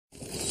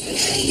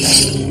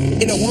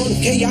In a world of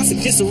chaos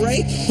and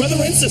disarray, brother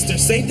and sister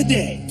save the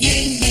day.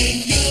 Yin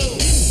and yo,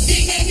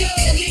 yin and yo,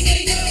 yin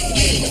and yo,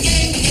 yin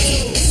and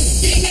yo,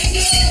 yin and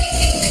yo.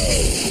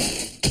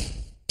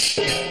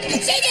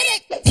 She did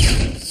it!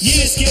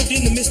 Yeah, skilled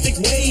in the mystic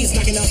ways,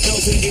 knocking out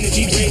thousand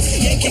energy rays.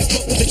 Yeah, can't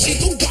fuck with the chick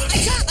who rock. I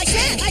chop, I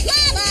snap, I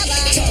blah, blah,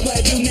 blah. Top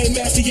black dude named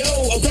Master Yo,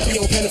 a grubby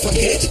old panda from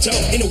head to toe.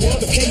 In a world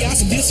of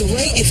chaos and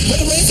disarray, it's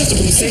brother and sister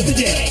who save the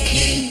day.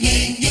 Yin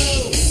and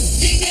yo,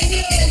 yin and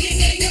yo,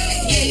 yin and yo,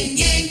 yin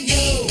and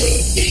yo,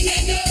 yin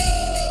and yo.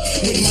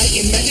 When might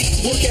and magic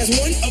work as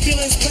one, a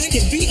villain's plan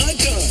can be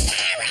undone.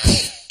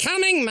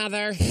 Coming,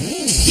 Mother.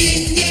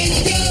 Yin and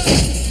yo,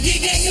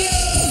 yin and yo.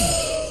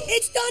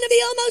 It's gonna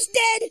be almost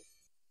dead.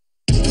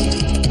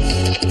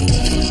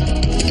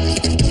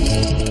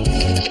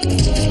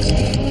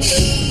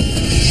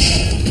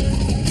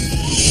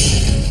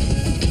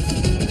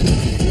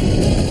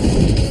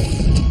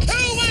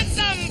 Who wants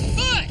some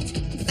foot?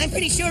 I'm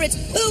pretty sure it's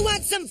Who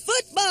Wants Some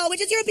Football,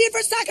 which is European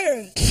for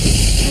soccer.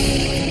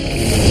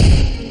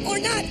 Or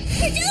not.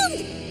 We're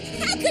doomed!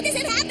 How could this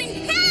have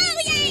happened? How,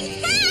 Yang?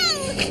 How?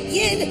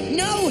 Yin,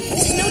 no,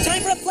 this is no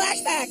time for a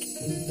flashback.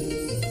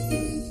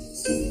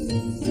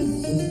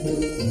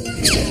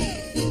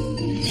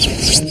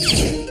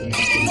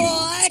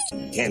 What?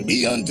 Can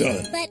be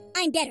undone. But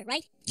I'm better,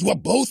 right? You are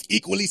both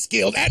equally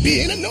skilled at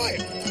being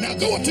annoying. Now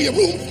go up to your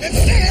room and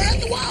stare at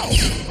the wall.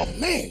 Oh,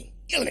 man,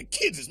 yelling at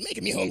kids is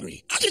making me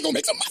hungry. I'm gonna go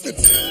make some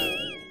muffins.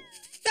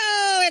 So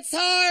it's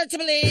hard to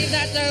believe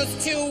that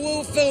those two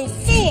woo-foo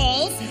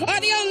fools are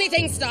the only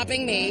thing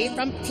stopping me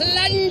from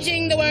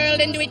plunging the world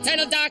into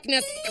eternal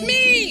darkness.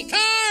 Me,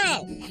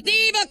 Carl, the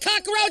evil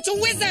cockroach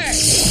wizard.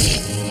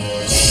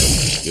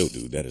 Yo,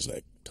 dude, that is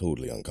like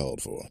totally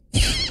uncalled for.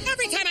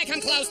 Every time I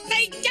come close,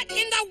 they get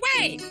in the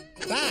way.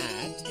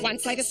 But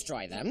once I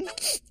destroy them,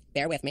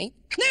 bear with me,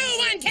 no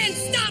one can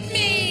stop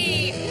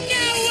me.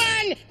 No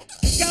one.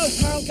 Go,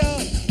 Carl,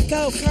 go.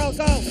 Go, Carl,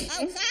 go. Oh,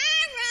 Carl!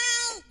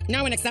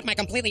 No one except my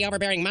completely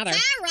overbearing mother.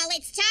 Carl,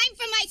 it's time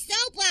for my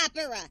soap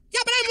opera.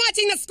 Yeah, but I'm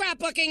watching the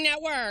Scrapbooking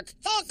Network.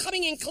 It's all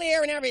coming in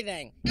clear and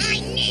everything. I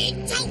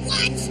need to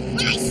watch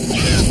my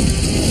show!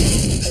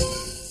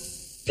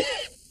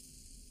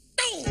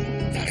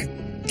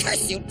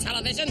 Curse you,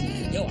 television!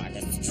 You are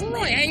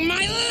destroying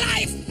my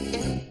life!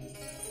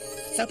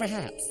 So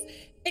perhaps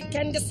it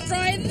can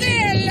destroy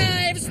their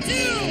lives too!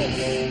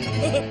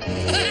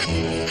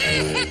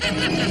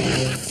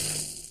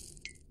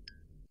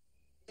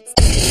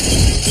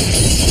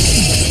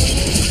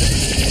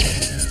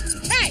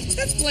 Hey,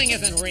 this bling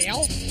isn't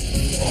real!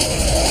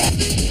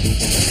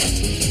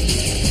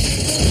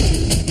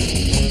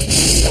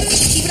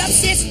 Keep it up,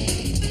 sis.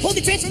 Hold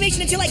the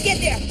transformation until I get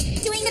there.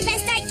 Doing the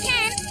best I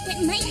can,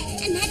 but might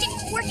and magic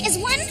work as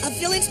one? A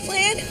villain's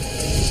plan?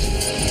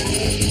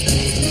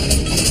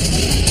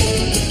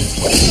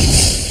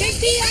 Can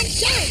be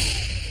undone!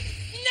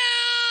 No!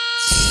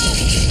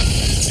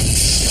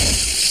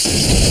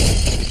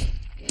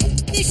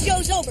 This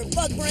show's over,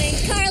 bug brain.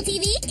 Carl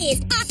TV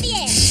is off the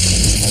air.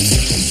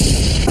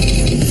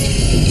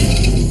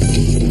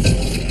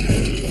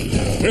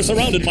 We're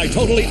surrounded by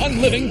totally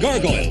unliving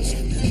gargoyles.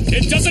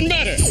 It doesn't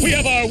matter. We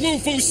have our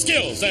woo-foo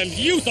skills and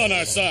youth on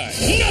our side.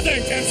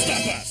 Nothing can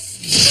stop us.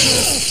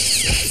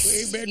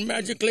 We've been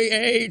magically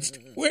aged.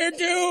 We're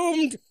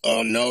doomed.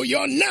 Oh, no,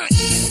 you're not.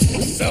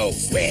 So,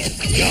 Swift,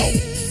 go.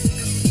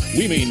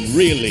 We mean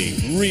really,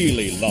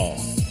 really long.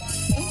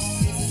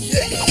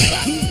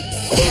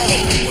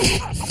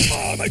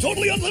 My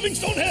totally unliving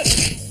stone head.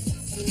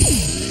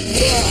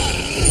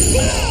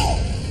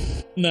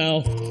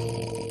 Now.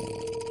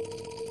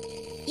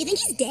 You think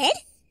he's dead?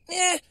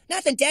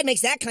 Nothing dead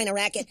makes that kind of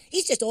racket.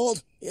 He's just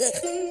old. Ugh.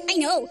 I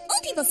know.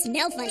 Old people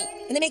smell funny.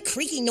 And they make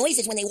creaky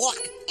noises when they walk.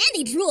 And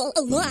they drool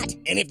a lot.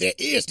 And if their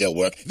ears still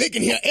work, they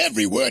can hear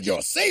every word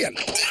you're saying.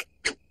 A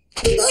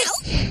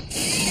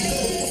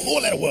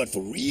four-letter word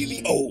for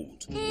really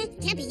old.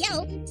 Can't be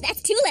yo.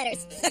 That's 2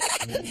 letters.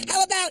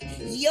 How about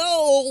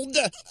yold?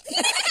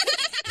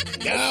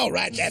 All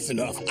right, that's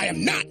enough. I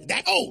am not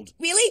that old.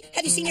 Really?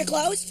 Have you seen your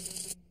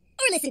clothes?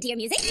 Or listen to your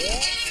music.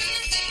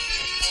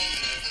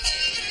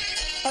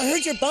 Or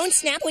heard your bones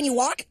snap when you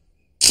walk?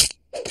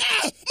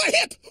 Ah, my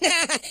hip!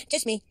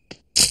 Just me.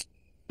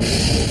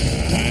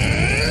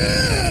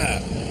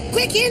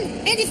 Quick,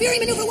 in! Anti-Fury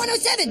Maneuver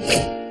 107!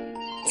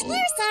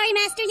 We're sorry,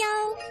 Master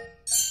Yo.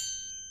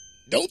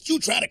 Don't you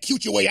try to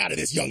cute your way out of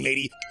this, young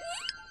lady.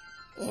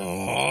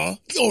 Aw,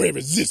 you're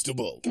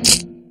irresistible.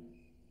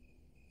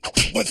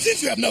 But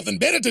since you have nothing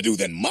better to do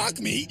than mock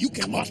me, you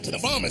can march to the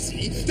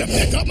pharmacy to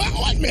pick up my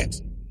ointment.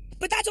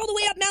 But that's all the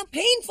way up Mount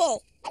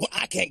Painful. Well,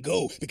 I can't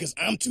go because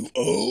I'm too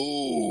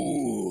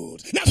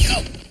old. Now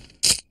go!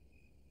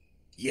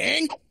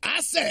 Yang,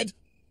 I said...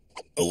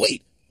 Oh,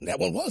 wait, that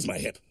one was my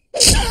hip.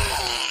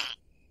 Ah!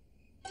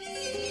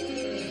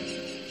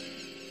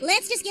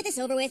 Let's just get this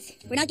over with.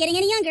 We're not getting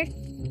any younger.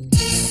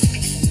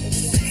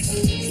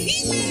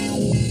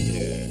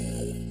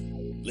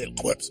 Little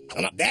quips.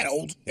 I'm not that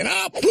old, and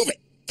I'll prove it.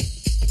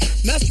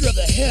 Master of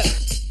the hip.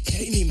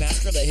 pay me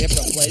master of the hip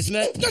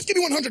replacement? Just give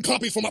me 100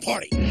 copies for my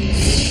party.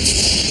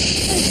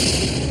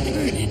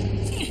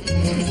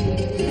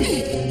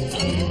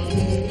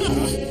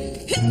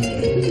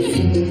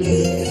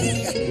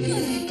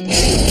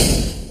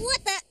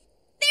 What the?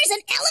 There's an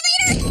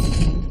elevator?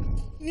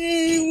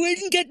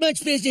 Wouldn't get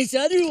much business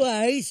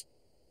otherwise.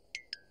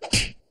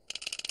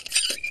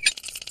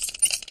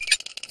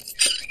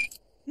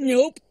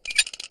 Nope.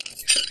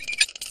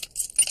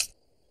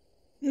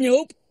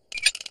 Nope.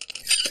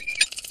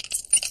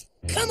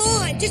 Come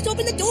on, just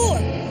open the door.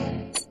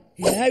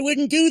 I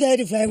wouldn't do that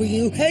if I were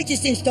you. I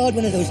just installed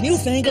one of those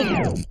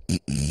newfangled...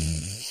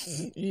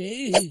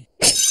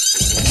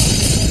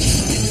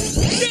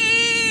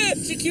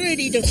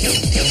 Security defense.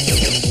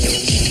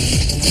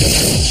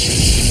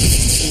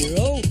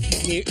 Zero.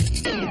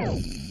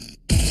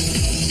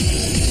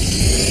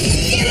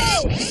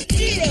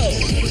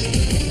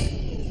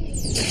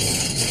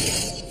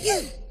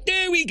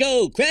 There we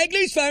go.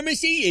 Cragler's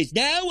Pharmacy is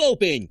now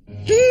open.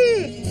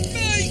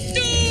 My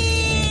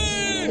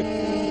door!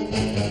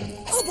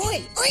 Oh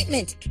boy,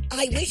 ointment.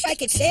 I wish I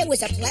could say it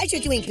was a pleasure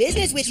doing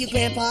business with you,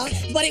 Grandpa,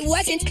 but it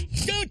wasn't.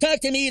 Don't talk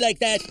to me like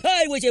that.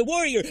 I was a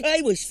warrior.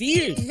 I was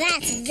feared.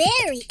 That's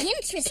very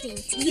interesting.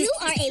 You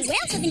are a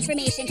wealth of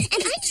information,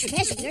 and I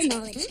treasure your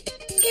knowledge.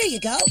 Here you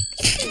go.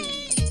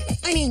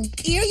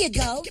 Here you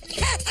go.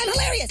 Ha, I'm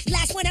hilarious.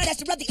 Last one out has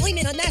to rub the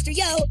ointment on Master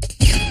Yo.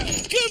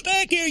 Come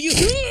back here, you...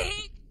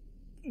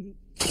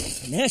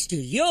 Master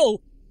Yo?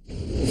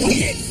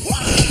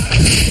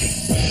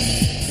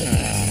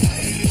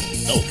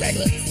 So,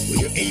 Cragler, will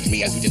you aid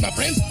me as you did my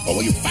friends, or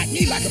will you fight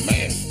me like a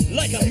man?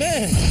 Like a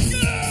man?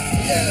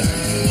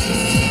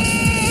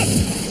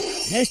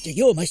 Master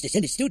Yo must have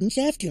sent his students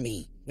after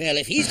me. Well,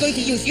 if he's going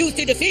to use youth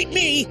to defeat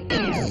me,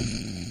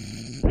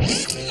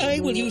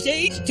 I will use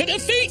age to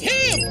defeat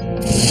him!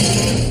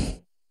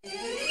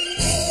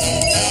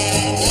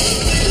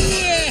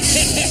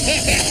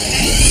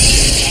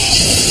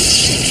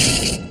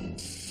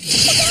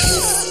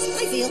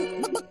 I feel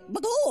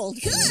old.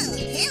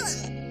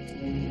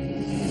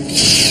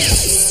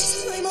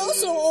 I'm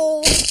also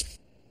old.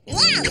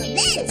 Wow, the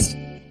bench!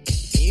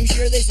 You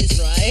sure this is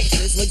right?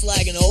 This looks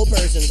like an old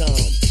person's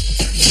home.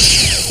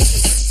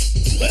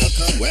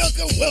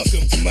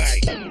 Welcome to my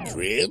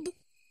crib.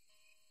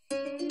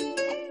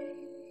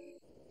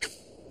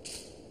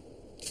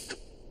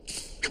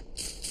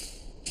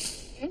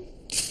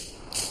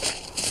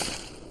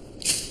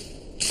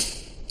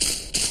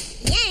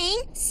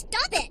 Yang,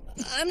 stop it!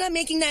 I'm not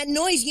making that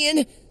noise,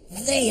 Yin.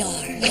 They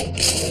are.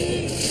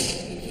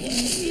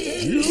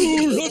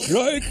 You look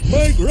like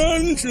my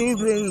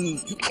grandchildren.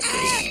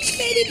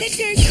 Baby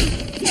pictures.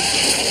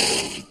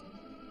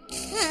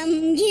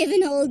 I'm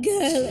giving old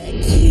girl a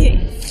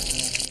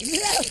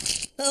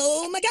kiss.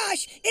 Oh my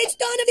gosh, it's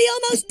Dawn to be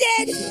almost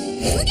dead.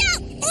 Look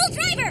out! Old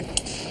driver!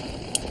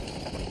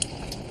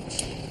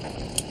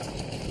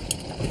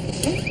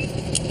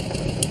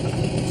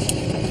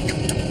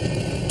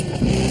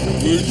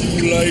 Would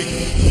you like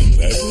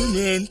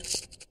peppermint?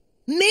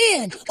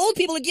 Man, old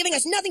people are giving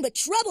us nothing but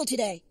trouble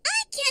today.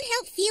 I can't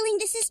help feeling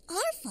this is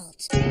our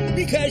fault.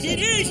 Because it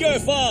is your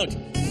fault.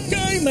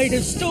 I might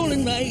have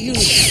stolen my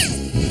youth.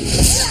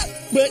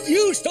 But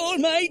you stole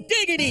my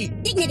dignity.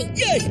 Dignity.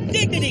 Yes,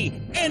 dignity.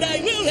 And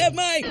I will have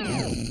my...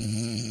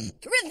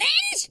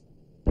 Revenge?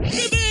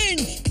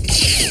 Revenge!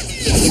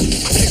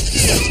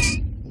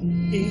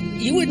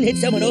 You wouldn't hit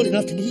someone old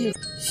enough to be a...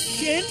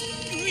 Can't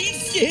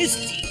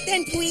resist.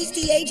 Then please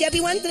de-age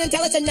everyone and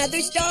tell us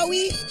another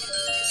story.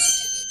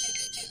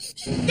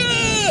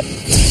 Ah!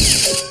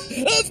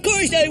 Of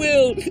course I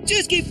will.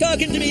 Just keep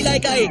talking to me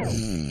like I...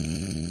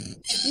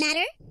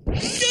 Matter?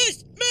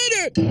 Just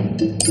matter!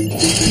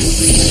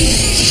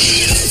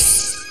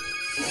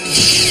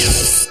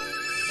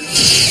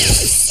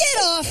 Get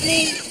off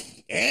me!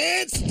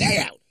 And stay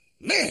out.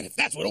 Man, if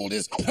that's what old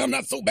is, I'm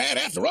not so bad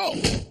after all.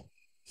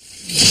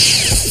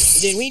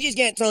 Did we just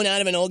get thrown out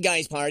of an old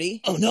guy's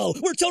party? Oh no,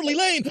 we're totally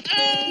lame!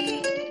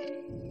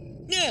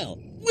 Now,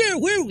 where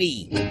were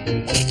we?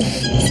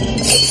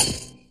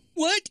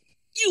 What?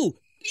 You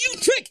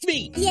tricked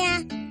me!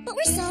 Yeah, but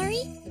we're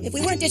sorry. If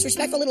we weren't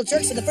disrespectful little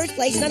jerks in the first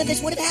place, none of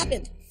this would have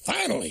happened.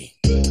 Finally.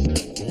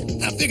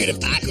 I figured if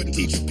I couldn't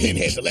teach you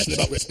pinheads a lesson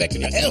about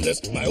respecting your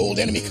elders, my old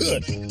enemy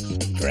could.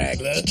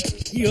 Cragler.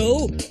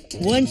 Yo,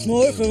 once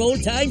more for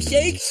old time's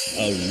sake?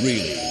 A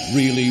really,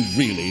 really,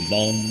 really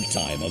long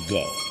time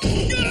ago.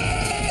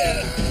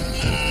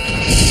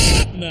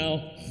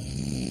 Now,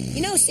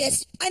 You know,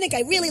 sis, I think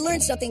I really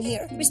learned something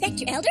here. Respect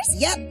your elders?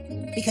 Yep,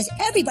 because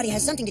everybody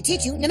has something to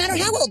teach you, no matter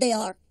how old they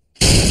are.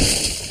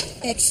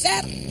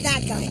 Except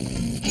that guy.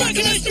 My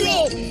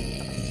cholesterol!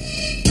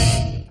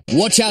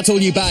 Watch out, all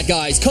you bad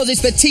guys, cause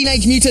it's the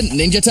Teenage Mutant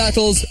Ninja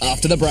Turtles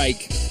after the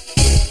break.